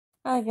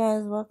Hi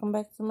guys, welcome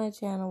back to my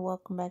channel.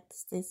 Welcome back to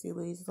Stacy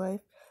Lee's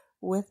Life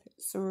with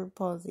Cerebral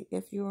Palsy.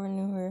 If you are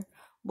new here,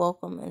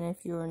 welcome, and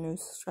if you are a new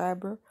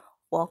subscriber,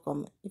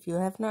 welcome. If you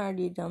have not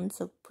already done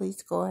so,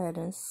 please go ahead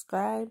and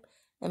subscribe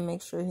and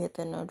make sure you hit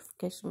that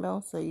notification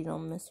bell so you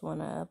don't miss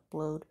when I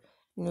upload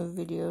new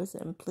videos.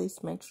 And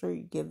please make sure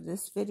you give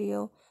this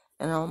video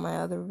and all my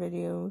other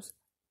videos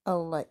a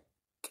like.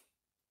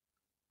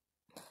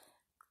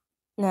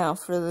 Now,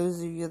 for those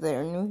of you that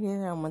are new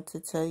here, I want to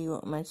tell you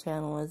what my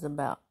channel is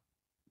about.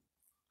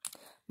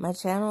 My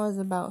channel is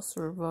about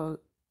cerebral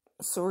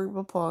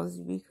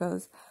palsy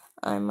because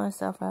I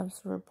myself have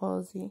cerebral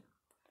palsy,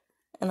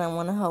 and I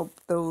want to help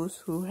those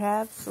who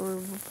have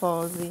cerebral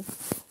palsy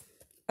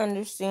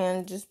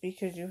understand just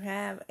because you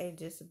have a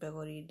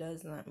disability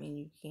does not mean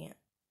you can't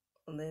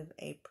live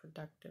a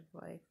productive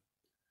life.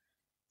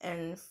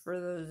 And for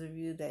those of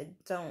you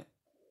that don't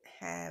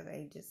have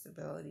a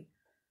disability,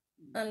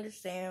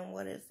 understand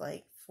what it's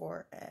like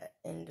for an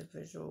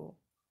individual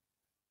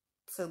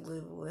to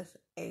live with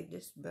a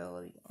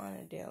disability on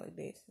a daily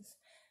basis.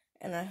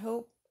 And I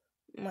hope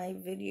my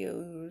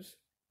videos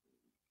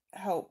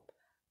help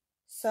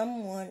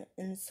someone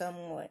in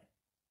some way.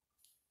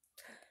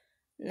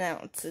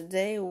 Now,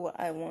 today what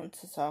I want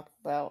to talk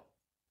about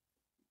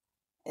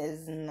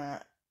is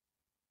not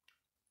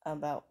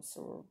about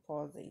cerebral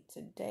palsy.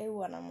 Today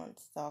what I want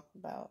to talk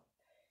about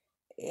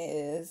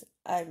is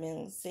I've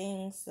been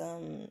seeing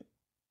some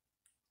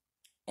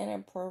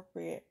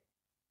inappropriate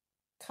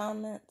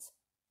comments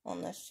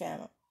on this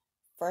channel.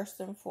 First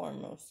and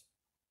foremost,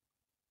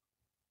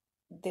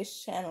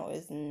 this channel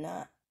is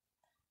not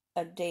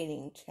a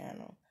dating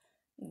channel.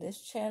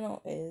 This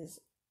channel is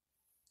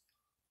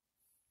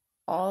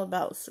all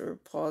about cerebral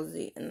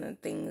palsy and the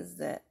things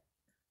that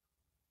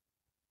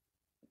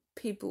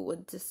people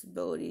with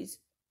disabilities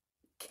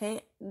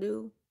can't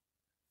do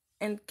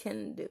and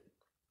can do.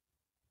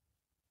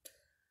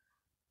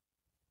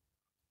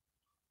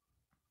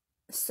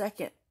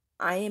 Second,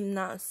 I am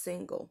not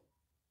single.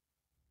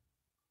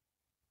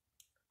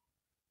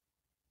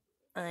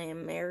 I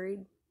am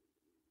married,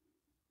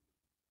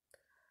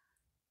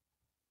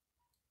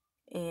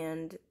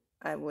 and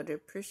I would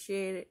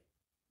appreciate it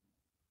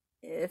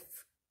if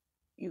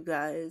you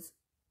guys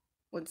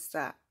would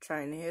stop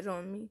trying to hit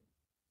on me,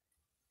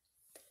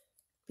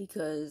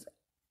 because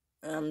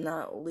I'm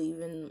not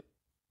leaving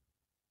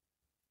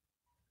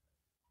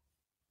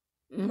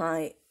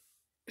my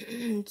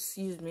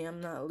I'm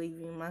not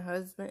leaving my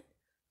husband,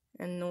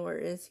 and nor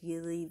is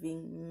he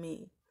leaving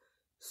me.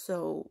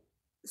 So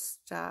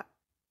stop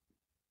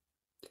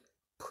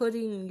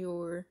putting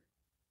your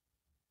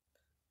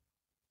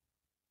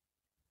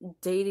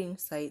dating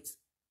sites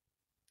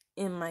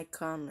in my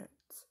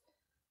comments.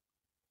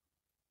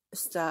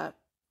 Stop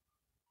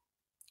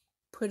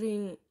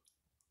putting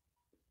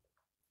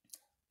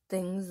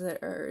things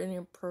that are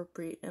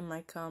inappropriate in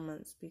my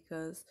comments,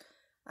 because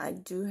I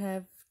do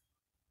have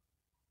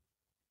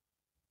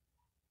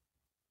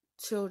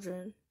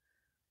children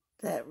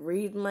that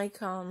read my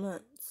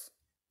comments,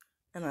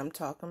 and I'm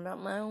talking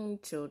about my own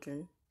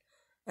children,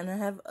 and I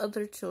have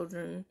other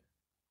children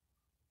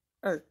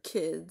or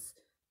kids,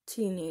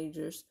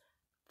 teenagers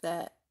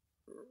that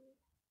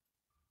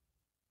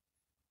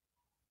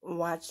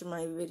watch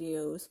my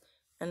videos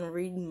and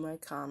read my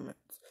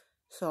comments.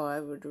 So I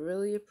would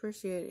really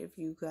appreciate it if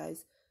you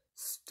guys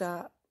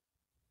stop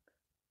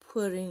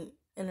putting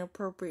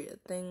inappropriate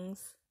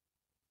things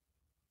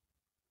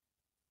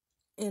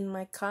in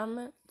my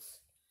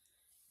comments.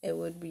 It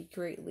would be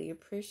greatly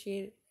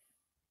appreciated.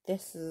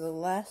 This is the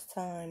last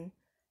time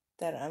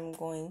that I'm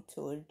going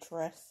to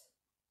address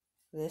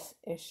this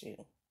issue.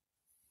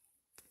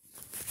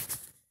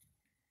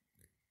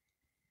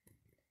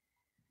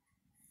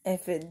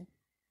 If it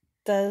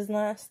does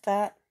not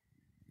stop,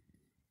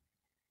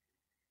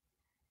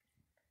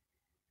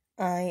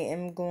 I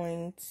am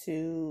going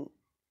to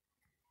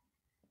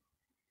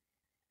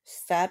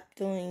stop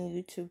doing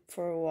YouTube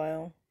for a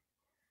while,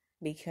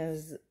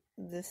 because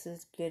this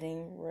is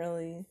getting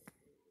really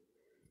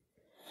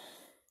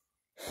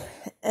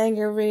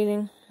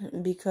aggravating,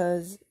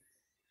 because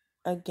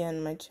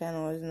again, my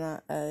channel is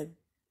not a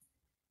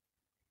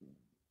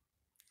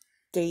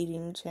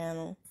dating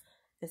channel.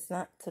 It's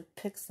not to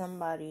pick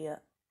somebody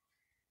up.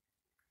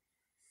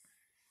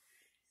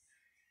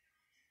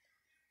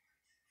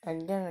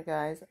 Again,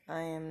 guys,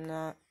 I am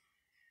not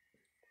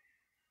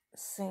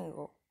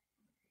single.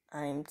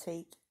 I am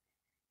taken.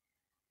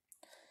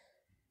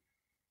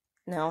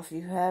 Now, if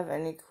you have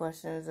any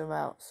questions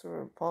about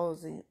cerebral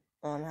palsy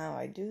on how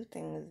I do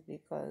things,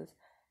 because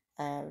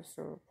I have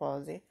cerebral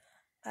palsy,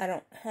 I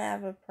don't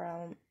have a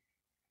problem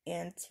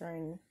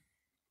answering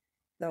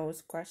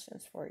those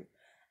questions for you.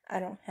 I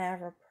don't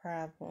have a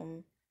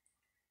problem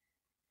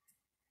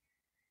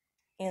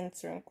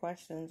answering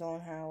questions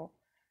on how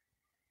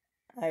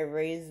I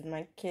raise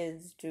my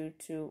kids due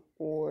to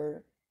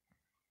or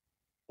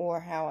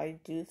how I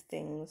do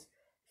things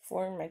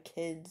for my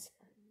kids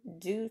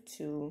due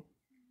to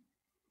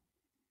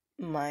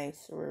my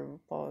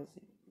cerebral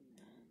palsy.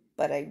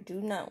 But I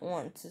do not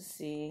want to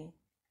see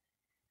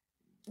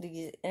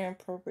these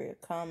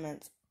inappropriate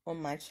comments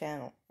on my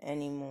channel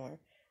anymore,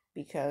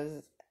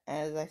 because,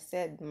 as I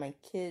said, my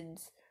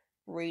kids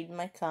read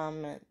my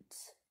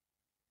comments,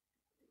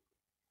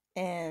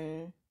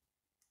 and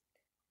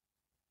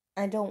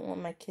I don't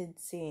want my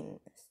kids seeing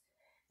this.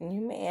 And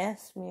you may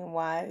ask me,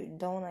 why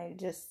don't I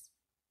just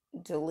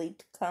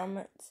delete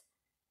comments?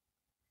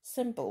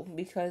 Simple,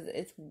 because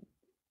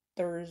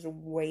there's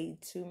way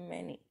too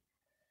many.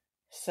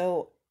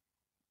 So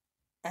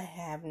I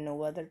have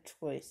no other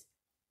choice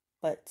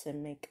but to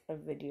make a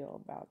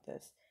video about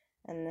this.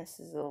 And this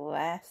is the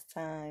last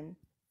time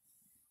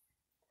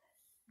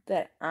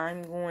that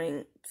I'm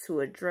going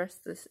to address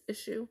this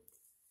issue.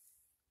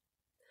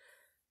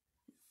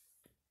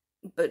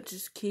 But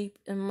just keep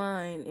in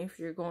mind, if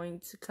you're going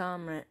to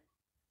comment,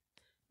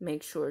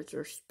 make sure it's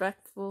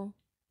respectful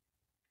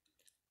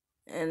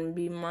and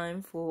be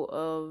mindful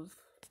of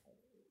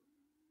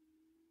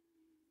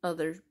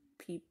other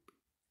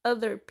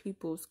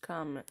people's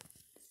comments.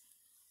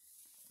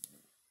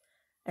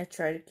 I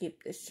try to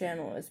keep this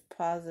channel as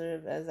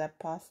positive as I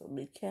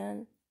possibly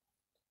can.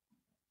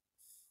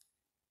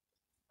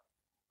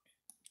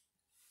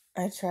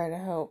 I try to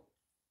help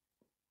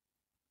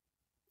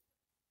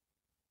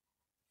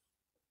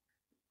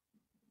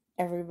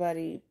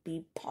everybody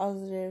be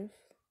positive.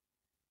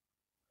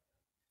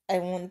 I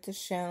want the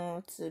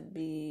channel to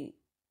be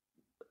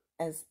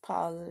as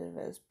positive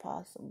as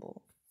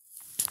possible.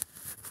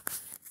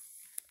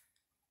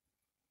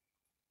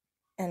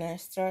 And I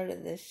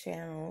started this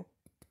channel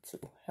to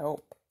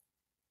help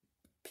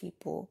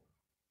people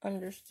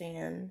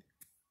understand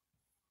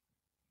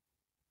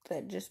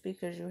that just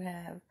because you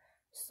have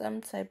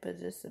some type of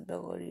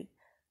disability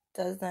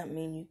does not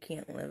mean you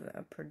can't live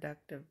a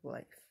productive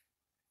life.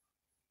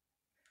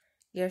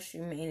 Yes,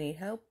 you may need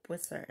help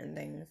with certain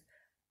things,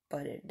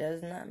 but it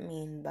does not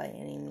mean by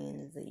any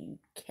means that you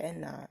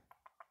cannot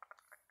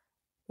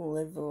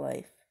live a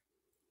life.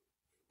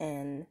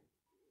 And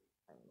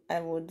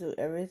I will do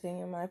everything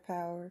in my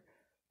power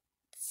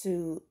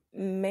to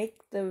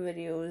make the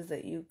videos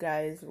that you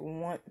guys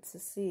want to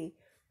see,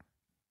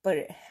 but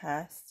it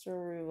has to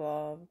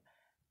revolve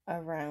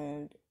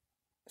around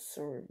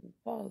cerebral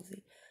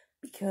palsy,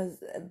 because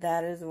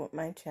that is what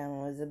my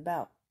channel is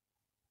about.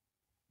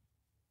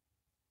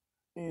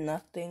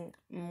 Nothing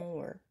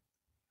more.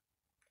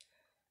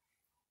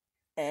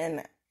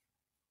 And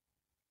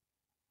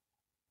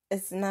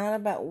it's not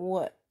about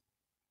what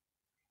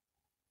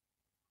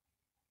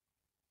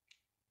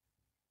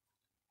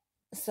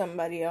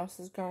somebody else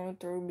is going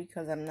through,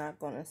 because I'm not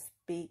going to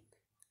speak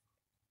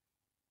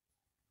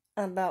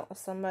about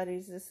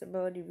somebody's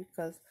disability,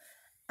 because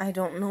I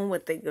don't know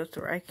what they go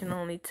through. I can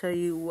only tell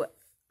you what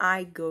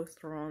I go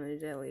through on a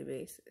daily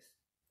basis.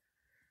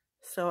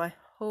 So I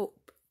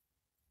hope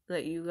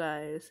that you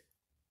guys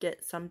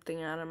get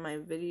something out of my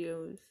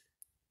videos.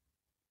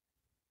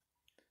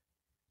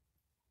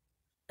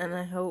 And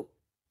I hope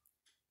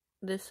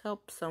this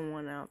helps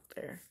someone out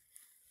there.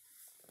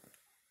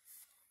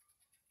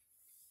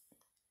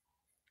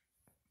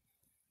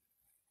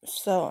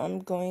 So I'm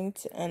going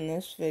to end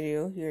this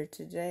video here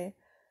today.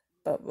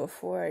 But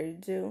before I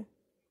do,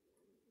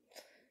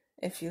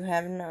 if you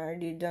haven't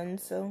already done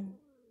so,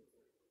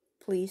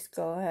 please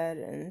go ahead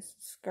and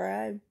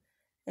subscribe.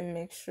 And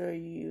make sure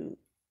you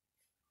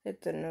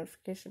hit the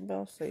notification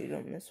bell so you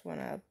don't miss when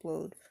I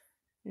upload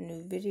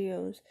new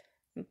videos.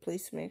 And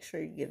please make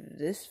sure you give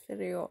this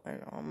video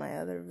and all my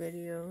other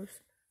videos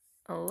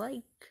a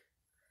like.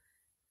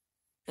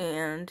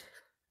 And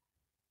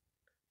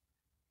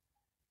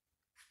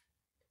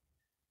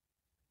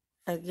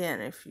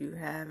again, if you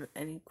have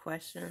any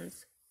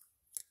questions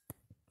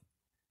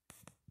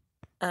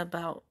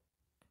about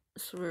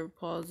cerebral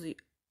palsy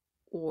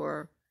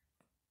or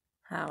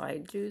how I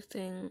do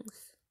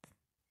things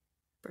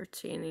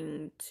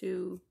pertaining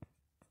to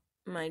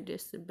my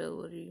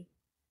disability,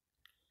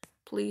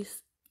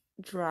 please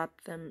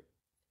drop them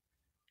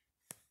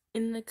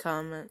in the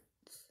comments.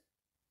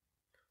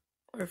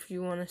 Or if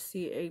you want to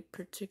see a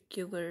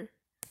particular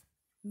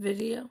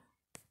video,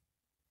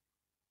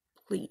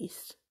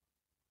 please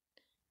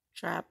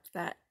drop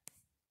that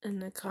in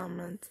the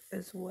comments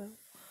as well.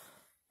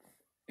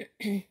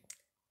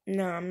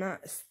 No, I'm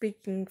not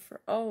speaking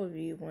for all of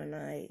you when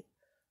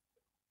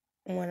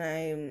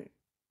I'm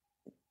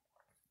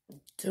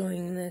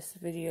doing this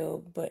video,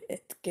 but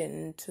it's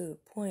getting to the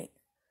point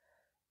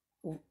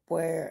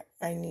where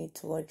I need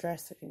to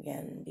address it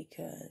again,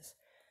 because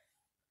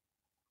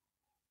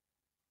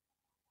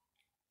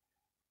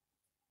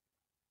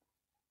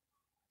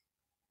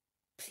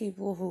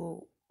people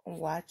who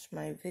watch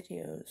my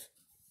videos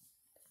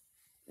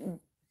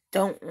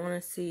don't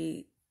want to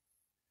see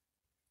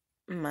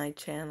my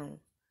channel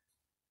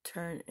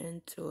turn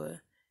into a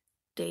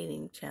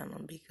dating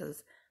channel,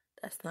 because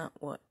that's not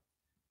what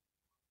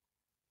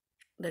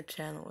the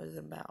channel is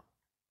about.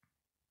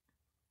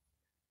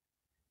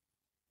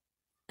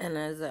 And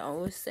as I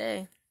always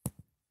say,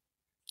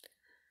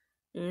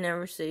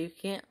 never say you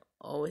can't,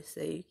 always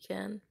say you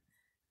can.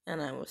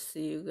 And I will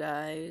see you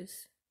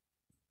guys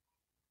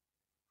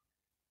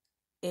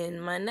in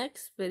my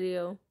next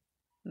video.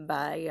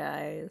 Bye,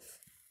 guys.